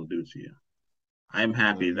rules will do to you. I'm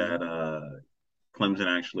happy Mm-hmm. that Clemson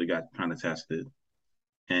actually got kind of tested.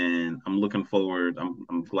 And I'm looking forward.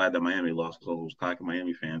 I'm glad that Miami lost because all those cocky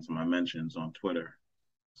Miami fans in my mentions on Twitter.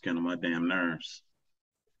 It's getting on my damn nerves.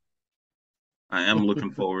 I am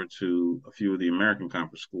looking forward to a few of the American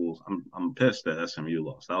Conference schools. I'm pissed that SMU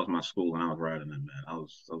lost. That was my school and I was riding them, man. I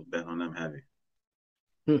was betting on them heavy.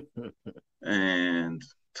 And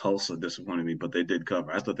Tulsa disappointed me, but they did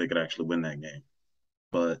cover. I thought they could actually win that game.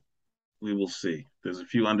 But we will see. There's a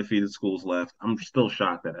few undefeated schools left. I'm still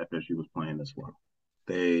shocked that FSU was playing this well.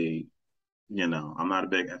 They I'm not a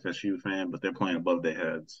big FSU fan, but they're playing above their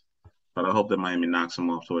heads. But I hope that Miami knocks them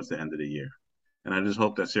off towards the end of the year. And I just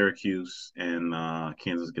hope that Syracuse and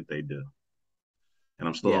Kansas get they do. And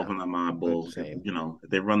I'm still Yeah, hoping that my Bulls, same. if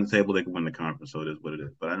they run the table, they can win the conference. So it is what it is.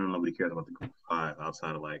 But I don't know nobody cares about the Group of Five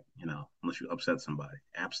outside of unless you upset somebody.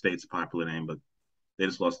 App State's a popular name, but they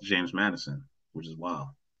just lost to James Madison, which is wild.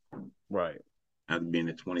 Right. After being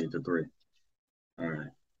at 28-3. All right.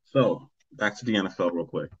 So back to the NFL real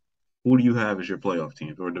quick. Who do you have as your playoff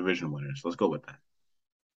teams or division winners? Let's go with that.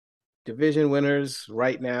 Division winners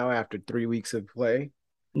right now after 3 weeks of play.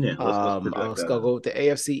 Yeah, let's I'll project that go out. with the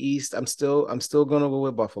AFC East. I'm still gonna go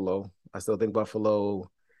with Buffalo. I still think Buffalo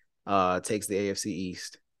takes the AFC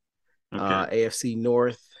East. Okay. AFC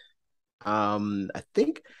North. I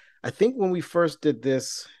think when we first did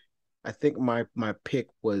this, I think my pick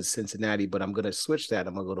was Cincinnati, but I'm gonna switch that.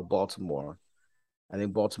 I'm gonna go to Baltimore. I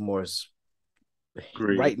think Baltimore's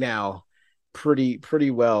Agreed. right now pretty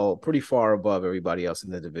far above everybody else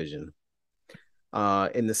in the division.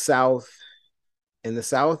 In the South,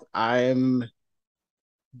 I'm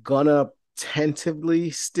gonna tentatively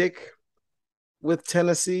stick with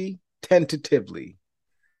Tennessee, tentatively.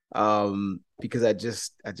 Because I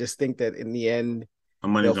just think that in the end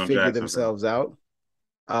My they'll money's on figure Jacksonville. themselves out.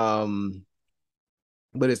 Um,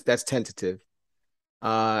 but that's tentative.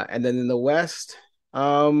 And then in the West,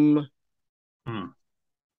 um, Hmm.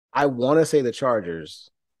 I want to say the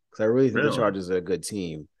Chargers because I really think the Really? Chargers are a good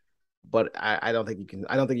team. But I don't think you can.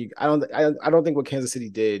 I don't think you. I don't think what Kansas City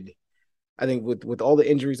did. I think with all the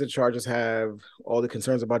injuries the Chargers have, all the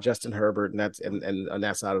concerns about Justin Herbert, and and on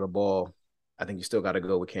that side of the ball, I think you still got to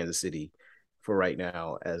go with Kansas City for right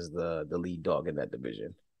now as the lead dog in that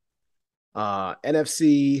division.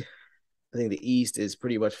 NFC, I think the East is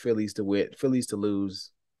pretty much Phillies to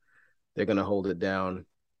lose. They're gonna hold it down.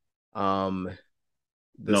 Um,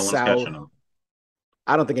 the No one's South, catching them.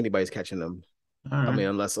 I don't think anybody's catching them. All I right. mean,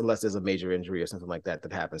 unless there's a major injury or something like that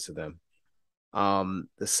that happens to them.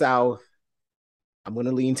 The South, I'm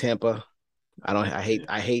gonna lean Tampa. I don't. I hate.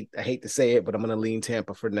 Yeah. I hate to say it, but I'm gonna lean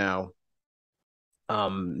Tampa for now.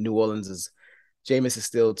 New Orleans is Jameis is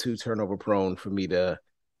still too turnover prone for me to,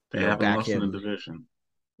 They haven't back lost in the him. division.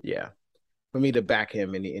 Yeah, for me to back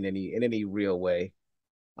him in any real way.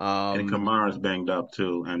 And Um, Kamara's banged up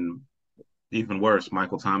too. And even worse,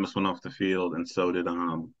 Michael Thomas went off the field, and so did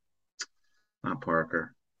not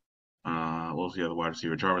Parker. What was the other wide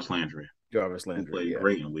receiver? Jarvis Landry, Jarvis who Landry. played Yeah.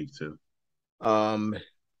 great in week 2. Um,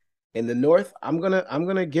 in the North, I'm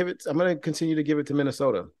gonna give it. I'm gonna continue to give it to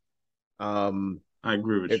Minnesota. Um, I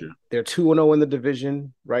agree with they're you. they're 2-0 in the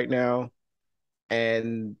division right now,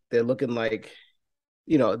 and they're looking like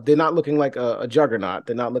they're not looking like a juggernaut.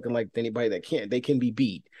 They're not looking like anybody that can't they can be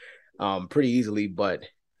beat pretty easily. But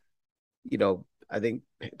I think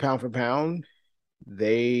pound for pound,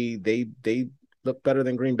 they look better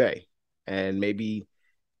than Green Bay, and maybe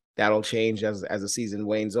that'll change as the season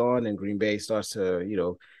wanes on and Green Bay starts to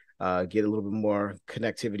get a little bit more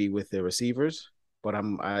connectivity with their receivers. But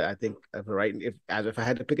I think if I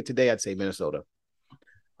had to pick it today, I'd say Minnesota.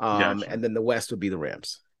 Gotcha. And then the West would be the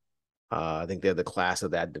Rams. I think they're the class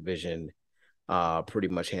of that division, pretty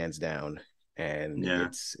much hands down, and Yeah.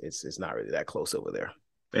 it's not really that close over there.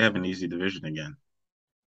 They have an easy division again,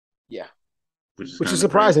 Yeah, which is which is kind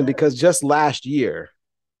of crazy. surprising because just last year,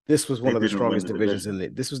 this was They one of the didn't win strongest the divisions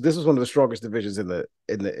division. this was one of the strongest divisions in the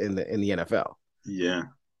NFL. Yeah.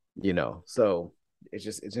 So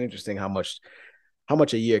it's interesting how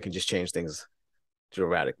much a year can just change things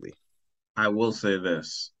dramatically. I will say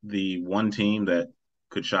this. The one team that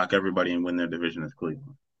could shock everybody and win their division is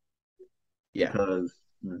Cleveland Yeah. because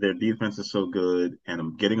their defense is so good,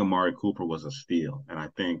 and getting Amari Cooper was a steal. And I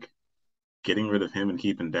think getting rid of him and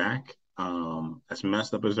keeping Dak, as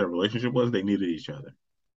messed up as their relationship was, they needed each other.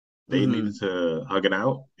 They Mm-hmm. needed to hug it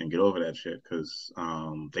out and get over that shit because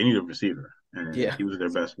they need a receiver, and Yeah. he was their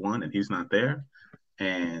best one, and he's not there.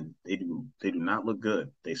 And they do not look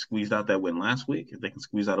good. They squeezed out that win last week. If they can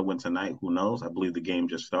squeeze out a win tonight, who knows? I believe the game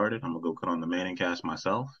just started. I'm gonna go cut on the Manning cast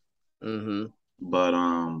myself. Mm-hmm. But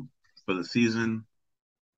for the season,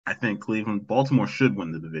 I think Baltimore should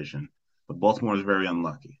win the division, but Baltimore is very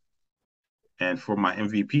unlucky. And for my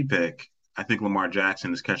MVP pick, I think Lamar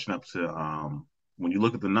Jackson is catching up to when you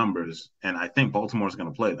look at the numbers, and I think Baltimore is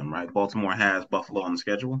going to play them, right? Baltimore has Buffalo on the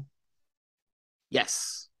schedule.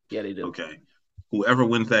 Yes. Yeah, they do. Okay. Whoever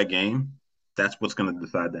wins that game, that's what's going to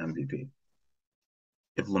decide the MVP.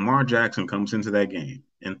 If Lamar Jackson comes into that game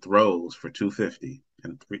and throws for 250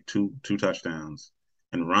 and two touchdowns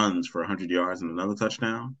and runs for 100 yards and another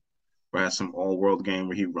touchdown, or has some all world game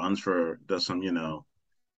where he does some,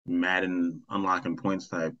 Madden unlocking points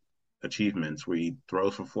type achievements where he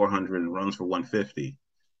throws for 400 and runs for 150,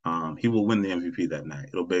 he will win the MVP that night.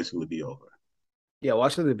 It'll basically be over. Yeah,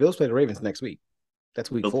 Washington the Bills play the Ravens next week. That's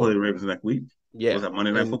week They'll play the 4. Ravens next week. Was Yeah, that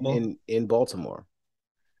Monday Night Football? in Baltimore.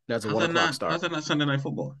 That's a How's 1 o'clock how's start. that not Sunday Night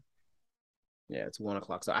Football? Yeah, it's a 1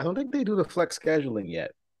 o'clock start. I don't think they do the flex scheduling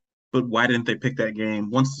yet. But why didn't they pick that game?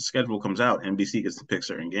 Once the schedule comes out, NBC gets to pick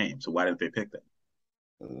certain games. So why didn't they pick that?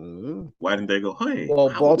 Mhm. Why didn't they go, hey, Well,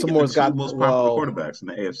 how about we get the Baltimore's two got most popular well, quarterbacks in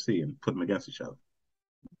the AFC and put them against each other?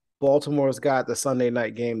 Baltimore's got the Sunday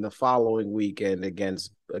night game the following weekend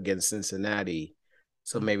against Cincinnati.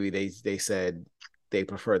 So maybe they said they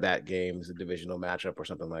prefer that game as a divisional matchup or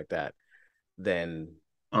something like that than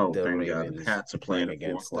Oh, the thank God. The Ravens Pats are playing playing at 4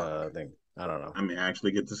 against o'clock. thing. I don't know. I mean, I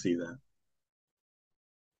actually get to see that.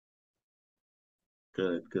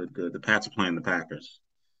 Good, good, good. The Pats are playing the Packers,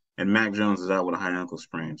 and Mac Jones is out with a high ankle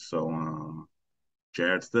sprain. So,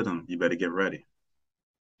 Jared Stidham, you better get ready.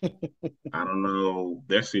 I don't know.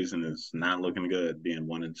 Their season is not looking good, being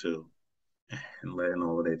 1-2 and letting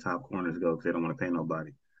all of their top corners go because they don't want to pay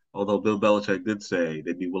nobody. Although Bill Belichick did say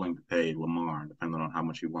they'd be willing to pay Lamar depending on how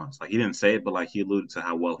much he wants. Like he didn't say it, but like he alluded to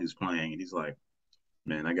how well he's playing, and he's like,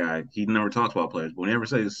 man, that guy. He never talks about players, but whenever he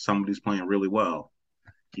says somebody's playing really well,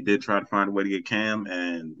 he did try to find a way to get Cam,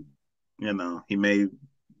 and he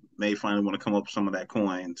may finally want to come up with some of that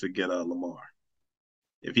coin to get Lamar.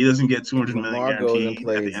 If he doesn't get 200 million Lamar goes and guaranteed at the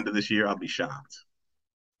plays, end of this year, I'll be shocked.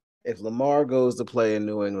 if Lamar goes to play in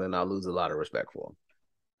New England, I'll lose a lot of respect for him.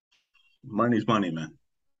 Money's money, man.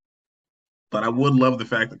 But I would love the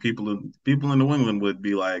fact that people in New England would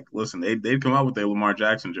be like, listen, they'd come out with their Lamar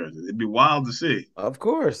Jackson jersey. It'd be wild to see. Of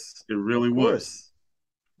course. It really Of would. course.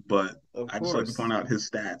 But Of I just like to course. point out his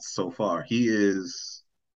stats so far.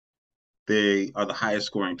 They are the highest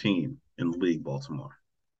scoring team in the league, Baltimore.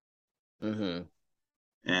 Mm-hmm.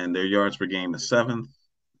 And their yards per game is seventh.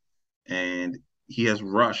 And he has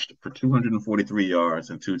rushed for 243 yards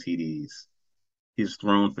and two TDs. He's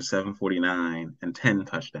thrown for 749 and 10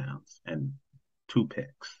 touchdowns and two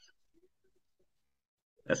picks.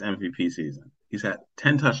 That's MVP season. He's had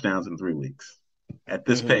 10 touchdowns in 3 weeks. At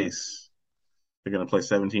this pace, they're going to play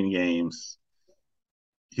 17 games.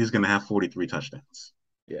 He's going to have 43 touchdowns.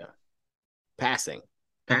 Yeah. Passing.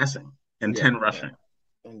 And 10 rushing.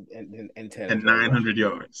 And 10 and 900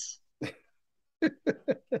 yards.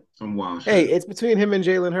 Some wild shit. Hey, it's between him and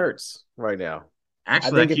Jalen Hurts right now.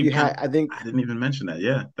 Actually, I think I didn't even mention that.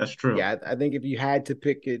 Yeah, that's true. Yeah, I think if you had to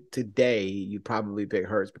pick it today, you'd probably pick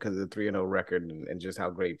Hurts because of the 3-0 record and just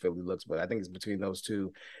how great Philly looks. But I think it's between those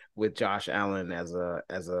two, with Josh Allen as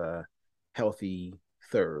a healthy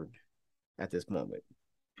third at this moment.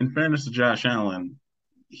 In fairness to Josh Allen,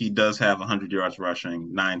 he does have 100 yards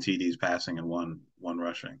rushing, 9 TDs passing, and one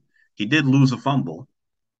rushing. He did lose a fumble,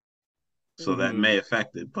 so that may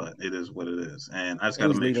affect it, but it is what it is. And I just got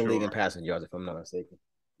to make sure. League in passing yards, if I'm not mistaken.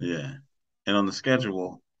 Yeah, and on the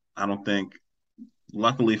schedule, I don't think.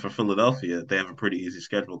 Luckily for Philadelphia, they have a pretty easy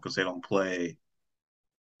schedule because they don't play.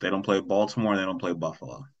 They don't play Baltimore and they don't play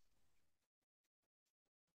Buffalo,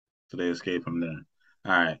 so they escape from there.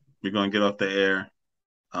 All right, we're gonna get off the air.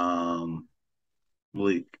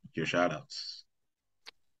 Malik, your shout outs.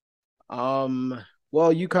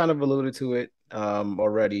 Well, you kind of alluded to it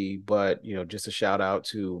already, but just a shout out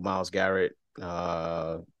to Myles Garrett.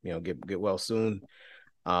 Get well soon.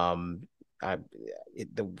 From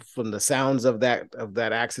the sounds of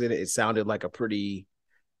that accident, it sounded like a pretty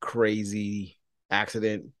crazy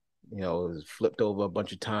accident. It was flipped over a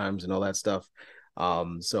bunch of times and all that stuff.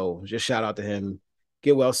 So just shout out to him.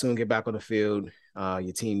 Get well soon. Get back on the field.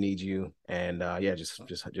 Your team needs you, and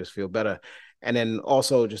just feel better. And then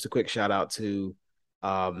also just a quick shout out to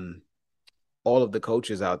all of the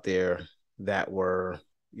coaches out there that were,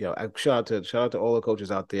 shout out to all the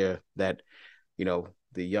coaches out there that, the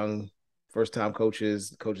young first time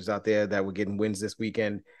coaches out there that were getting wins this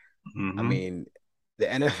weekend. Mm-hmm. I mean, the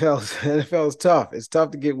NFL is tough. It's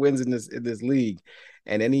tough to get wins in this league.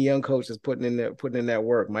 And any young coach that's putting in that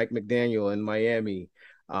work, Mike McDaniel in Miami,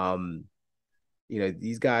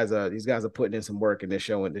 these guys are putting in some work and they're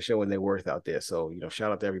showing their worth out there. So,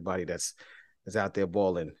 shout out to everybody that's out there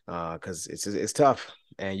balling, because it's tough,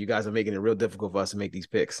 and you guys are making it real difficult for us to make these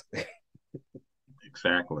picks.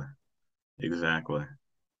 Exactly. Yeah,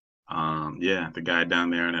 the guy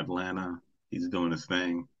down there in Atlanta, he's doing his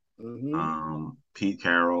thing. Mm-hmm. Pete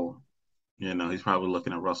Carroll, he's probably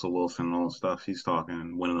looking at Russell Wilson and all the stuff he's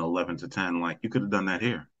talking, winning 11-10. Like, you could have done that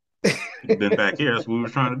here. You've been back here. That's what we were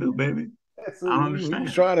trying to do, baby. I don't understand. He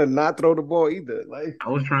was trying to not throw the ball either. Like, I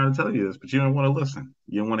was trying to tell you this, but you didn't want to listen.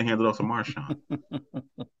 You didn't want to hand it off to Marshawn.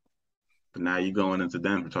 But now you're going into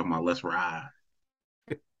Denver talking about let's ride.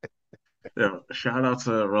 Yeah, shout out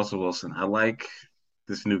to Russell Wilson. I like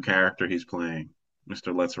this new character he's playing,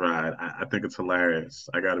 Mr. Let's Ride. I think it's hilarious.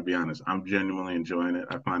 I got to be honest. I'm genuinely enjoying it.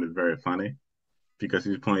 I find it very funny because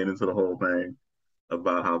he's playing into the whole thing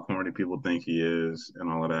about how corny people think he is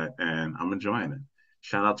and all of that, and I'm enjoying it.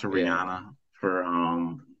 Shout out to Rihanna for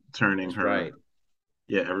turning That's her. Right.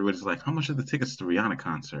 Yeah, everybody's like, how much are the tickets to Rihanna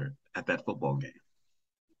concert at that football game?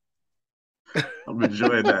 I'm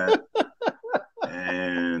enjoying that.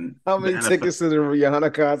 And how many tickets to the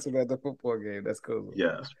Rihanna concert at the football game? That's cool.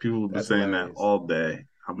 Yes, people have been saying hilarious. That all day.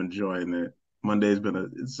 I'm enjoying it.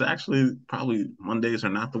 It's actually probably Mondays are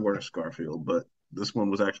not the worst, Garfield, but this one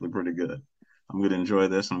was actually pretty good. I'm going to enjoy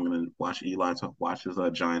this. I'm going to watch Eli watch his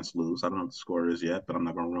Giants lose. I don't know what the score is yet, but I'm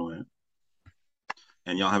not going to ruin it.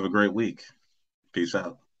 And y'all have a great week. Peace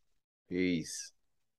out. Peace.